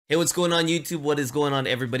Hey, what's going on YouTube? What is going on,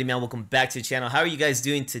 everybody, man? Welcome back to the channel. How are you guys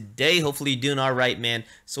doing today? Hopefully you're doing all right, man.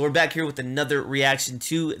 So we're back here with another reaction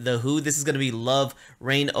to The Who. This is going to be Love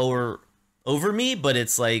Reign Over Me, but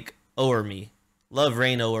it's like O'er Me. Love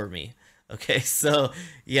Reign O'er Me. Okay, so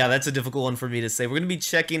yeah, that's a difficult one for me to say. We're going to be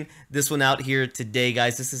checking this one out here today,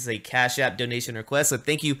 guys. This is a Cash App donation request, so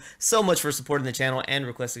thank you so much for supporting the channel and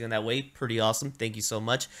requesting in that way. Pretty awesome. Thank you so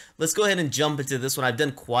much. Let's go ahead and jump into this one. I've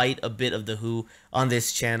done quite a bit of The Who on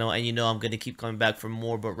this channel, and you know I'm going to keep coming back for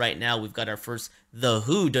more, but right now we've got our first The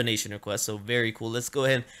Who donation request, so very cool. Let's go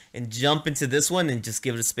ahead and jump into this one and just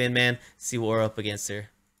give it a spin, man. See what we're up against here.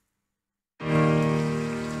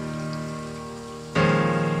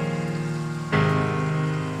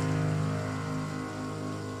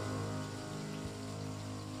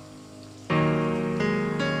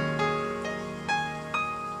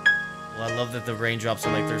 I love that the raindrops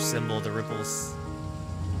are like their symbol, the ripples.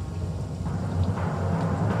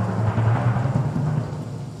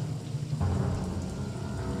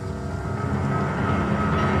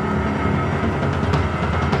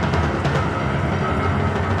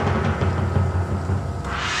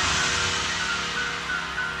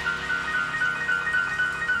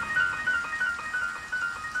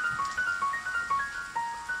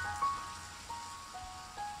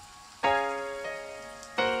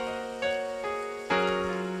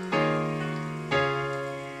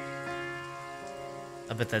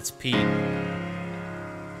 I bet that's Pete.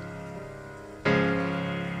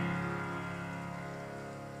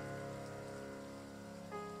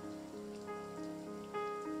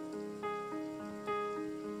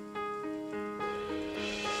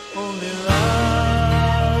 Only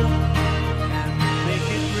love can make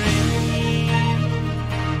it rain.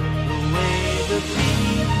 The way the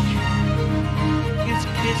beach is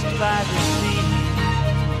kissed by the sea.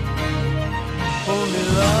 Only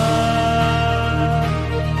love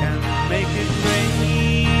can make it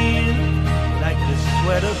rain, like the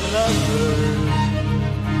sweat of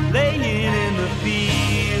lovers laying in the fields.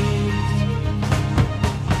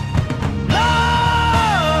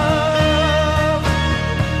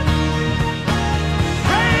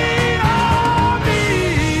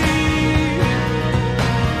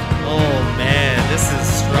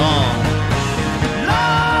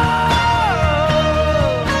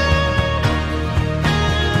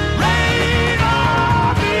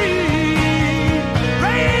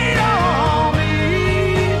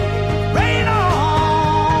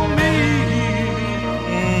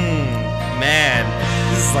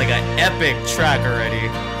 Like an epic track already.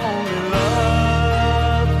 Only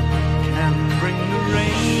love can bring the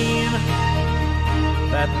rain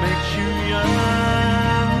that makes you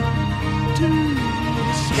yearn to the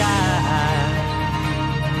sky.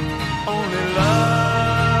 Only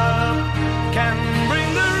love can bring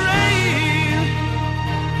the rain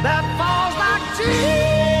that falls like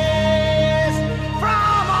tears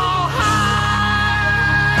from on high.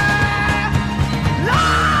 Love.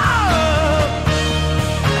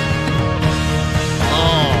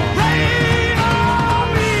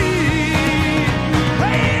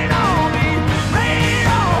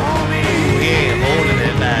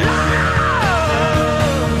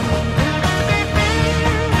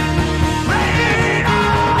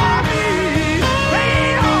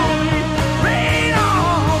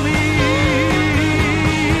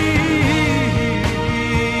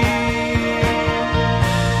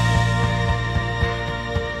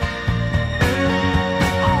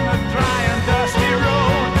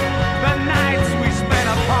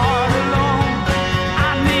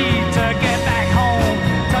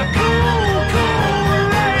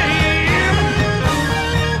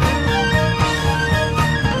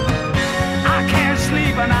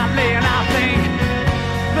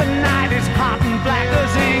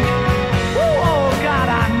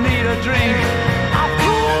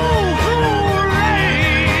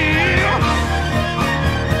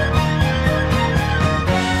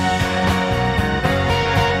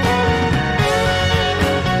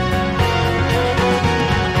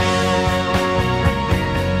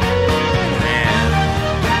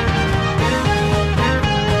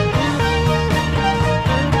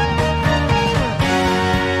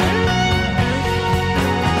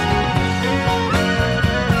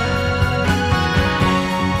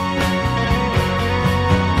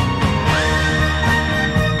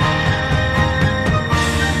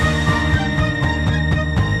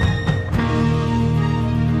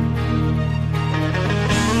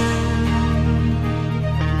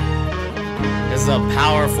 This is a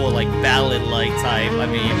powerful, like, ballad-like type. I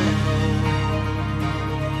mean,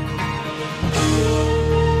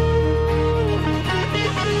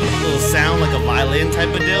 little sound like a violin type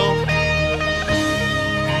of deal.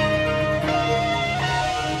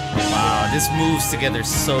 this moves together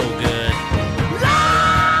so good.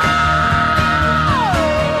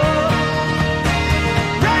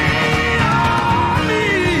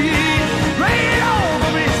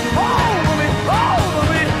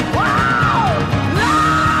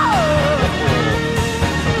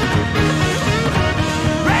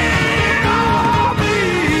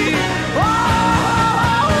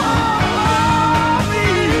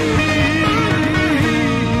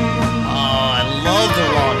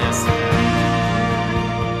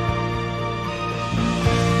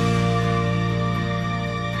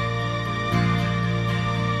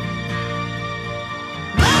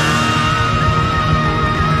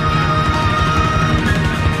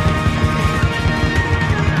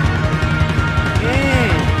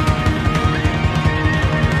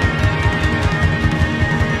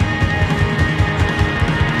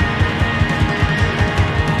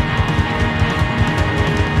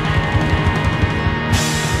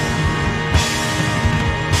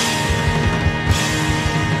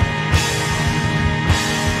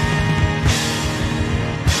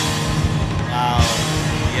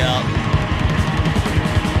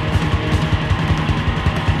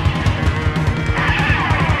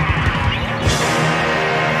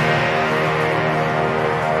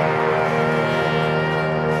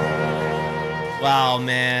 Wow,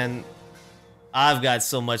 man. I've got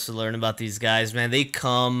so much to learn about these guys, man. They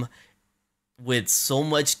come with so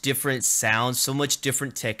much different sounds, so much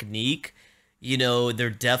different technique. You know, they're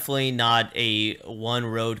definitely not a one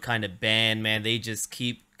road kind of band, man. They just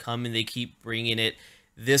keep coming. They keep bringing it.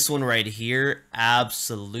 This one right here,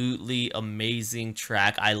 absolutely amazing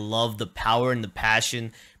track. I love the power and the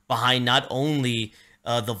passion behind not only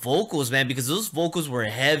the vocals, man, because those vocals were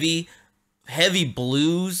heavy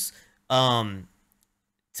blues.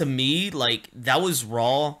 To me, like, that was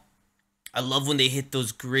raw. I love when they hit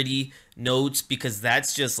those gritty notes because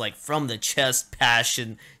that's just like from the chest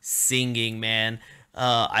passion singing, man.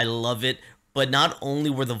 I love it. But not only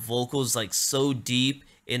were the vocals like so deep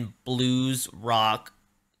in blues rock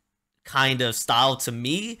kind of style to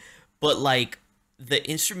me, but like the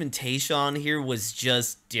instrumentation on here was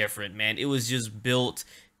just different, man. It was just built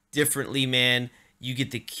differently, man. You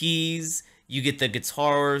get the keys, you get the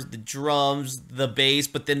guitars, the drums, the bass,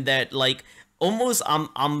 but then that like almost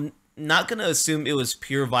I'm not gonna assume it was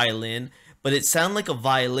pure violin, but it sounded like a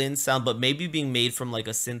violin sound, but maybe being made from like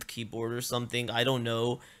a synth keyboard or something. I don't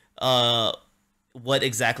know what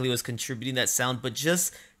exactly was contributing that sound, but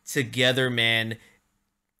just together, man,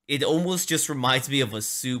 it almost just reminds me of a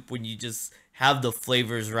soup when you just have the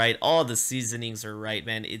flavors right, all the seasonings are right,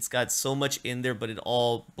 man. It's got so much in there, but it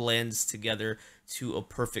all blends together to a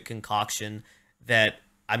perfect concoction that,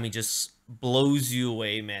 I mean, just blows you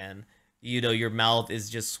away, man. You know, your mouth is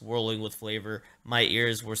just swirling with flavor. My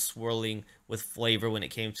ears were swirling with flavor when it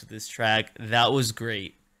came to this track. That was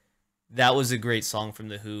great. That was a great song from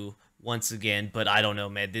The Who, once again. But I don't know,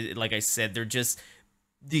 man. Like I said, they're just,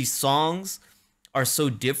 these songs are so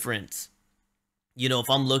different. You know, if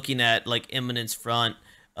I'm looking at like Eminence Front,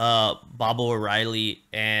 Bobo O'Reilly,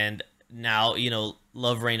 and now, you know,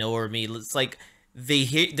 Love Reign Over Me, it's like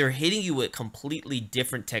they're hitting you with completely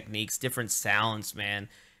different techniques, different sounds, man.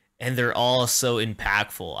 And they're all so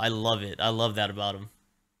impactful. I love it. I love that about them.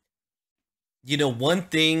 You know, one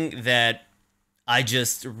thing that I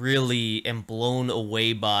just really am blown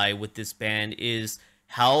away by with this band is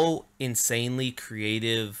how insanely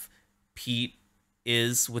creative Pete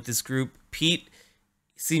is with this group. Pete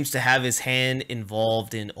seems to have his hand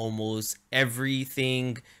involved in almost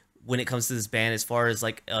everything when it comes to this band as far as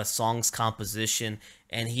like a song's composition,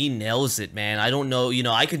 and he nails it, man. I don't know, you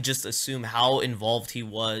know, I could just assume how involved he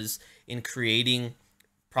was in creating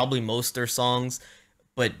probably most of their songs,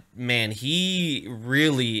 but man, he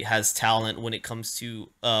really has talent when it comes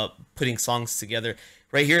to putting songs together.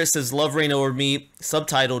 Right here it says Love Reign Over Me,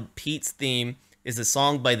 subtitled Pete's Theme, is a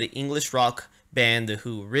song by the English rock band The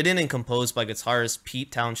Who, written and composed by guitarist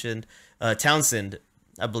Pete Townsend,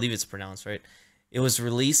 I believe it's pronounced right. It was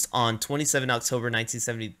released on 27 October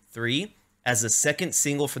 1973 as the second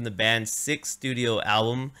single from the band's sixth studio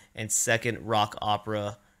album and second rock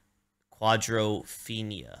opera,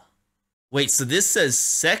 Quadrophenia. Wait, so this says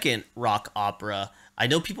second rock opera. I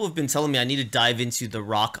know people have been telling me I need to dive into the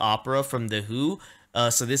rock opera from The Who.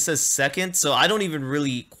 So this says second, so I don't even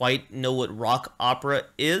really quite know what rock opera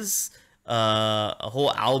is. A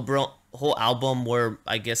whole album where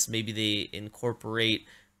I guess maybe they incorporate,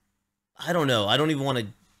 I don't know. I don't even want to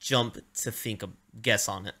jump to guess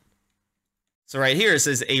on it. So right here it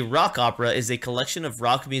says a rock opera is a collection of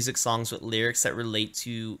rock music songs with lyrics that relate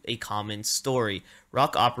to a common story.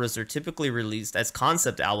 Rock operas are typically released as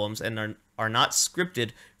concept albums and are not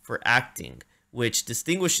scripted for acting, which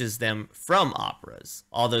distinguishes them from operas,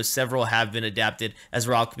 although several have been adapted as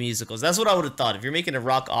rock musicals. That's what I would have thought. If you're making a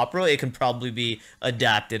rock opera, it can probably be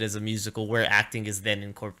adapted as a musical where acting is then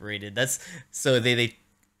incorporated. That's so they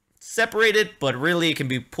separate it, but really it can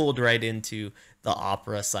be pulled right into the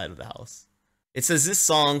opera side of the house. It says this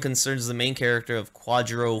song concerns the main character of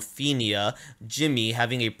Quadrophenia, Jimmy,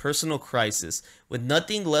 having a personal crisis. With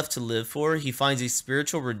nothing left to live for, he finds a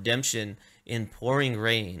spiritual redemption in pouring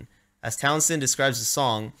rain. As Townsend describes the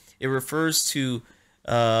song, it refers to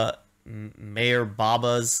Mayor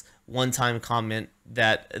Baba's one-time comment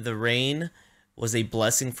that the rain was a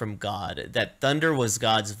blessing from God, that thunder was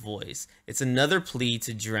God's voice. It's another plea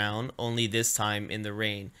to drown, only this time in the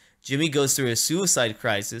rain. Jimmy goes through a suicide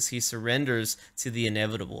crisis. He surrenders to the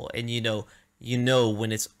inevitable. And you know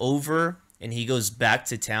when it's over and he goes back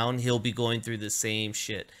to town, he'll be going through the same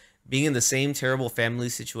shit, being in the same terrible family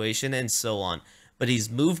situation and so on. But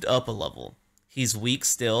he's moved up a level. He's weak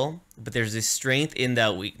still, but there's a strength in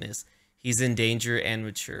that weakness. He's in danger and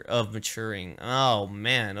maturing. Oh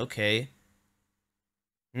man, okay.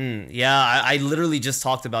 Yeah, I literally just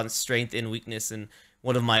talked about strength and weakness in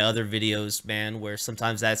one of my other videos, man, where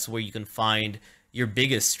sometimes that's where you can find your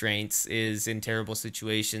biggest strengths is in terrible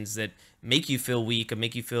situations that make you feel weak and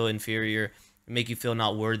make you feel inferior, make you feel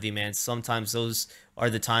not worthy, man. Sometimes those are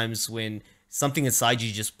the times when something inside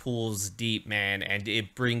you just pulls deep, man, and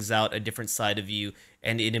it brings out a different side of you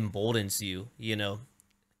and it emboldens you, you know.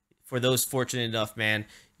 For those fortunate enough, man,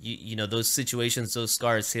 you know, those situations, those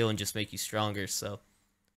scars heal and just make you stronger. So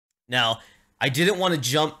now, I didn't want to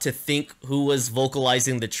jump to think who was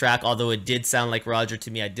vocalizing the track, although it did sound like Roger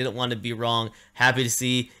to me. I didn't want to be wrong. Happy to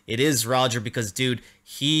see it is Roger because, dude,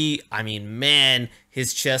 I mean, man,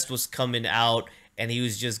 his chest was coming out and he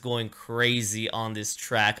was just going crazy on this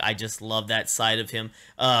track. I just love that side of him.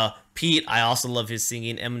 Pete, I also love his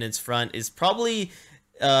singing. Eminence Front is probably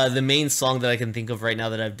the main song that I can think of right now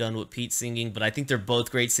that I've done with Pete singing, but I think they're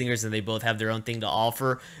both great singers and they both have their own thing to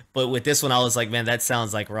offer. But with this one, I was like, man, that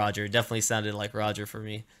sounds like Roger. It definitely sounded like Roger for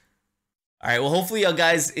me. All right, well, hopefully you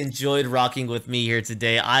guys enjoyed rocking with me here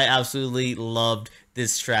today. I absolutely loved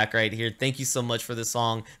this track right here. Thank you so much for the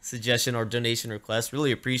song suggestion or donation request.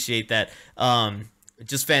 Really appreciate that.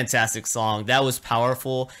 Just fantastic song. That was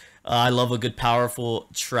powerful. I love a good powerful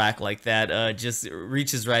track like that. Just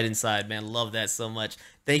reaches right inside, man. Love that so much.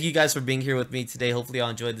 Thank you guys for being here with me today. Hopefully y'all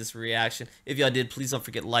enjoyed this reaction. If y'all did, please don't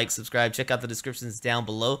forget like, subscribe. Check out the descriptions down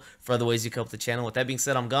below for other ways you can help the channel. With that being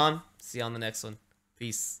said, I'm gone. See you on the next one.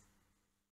 Peace.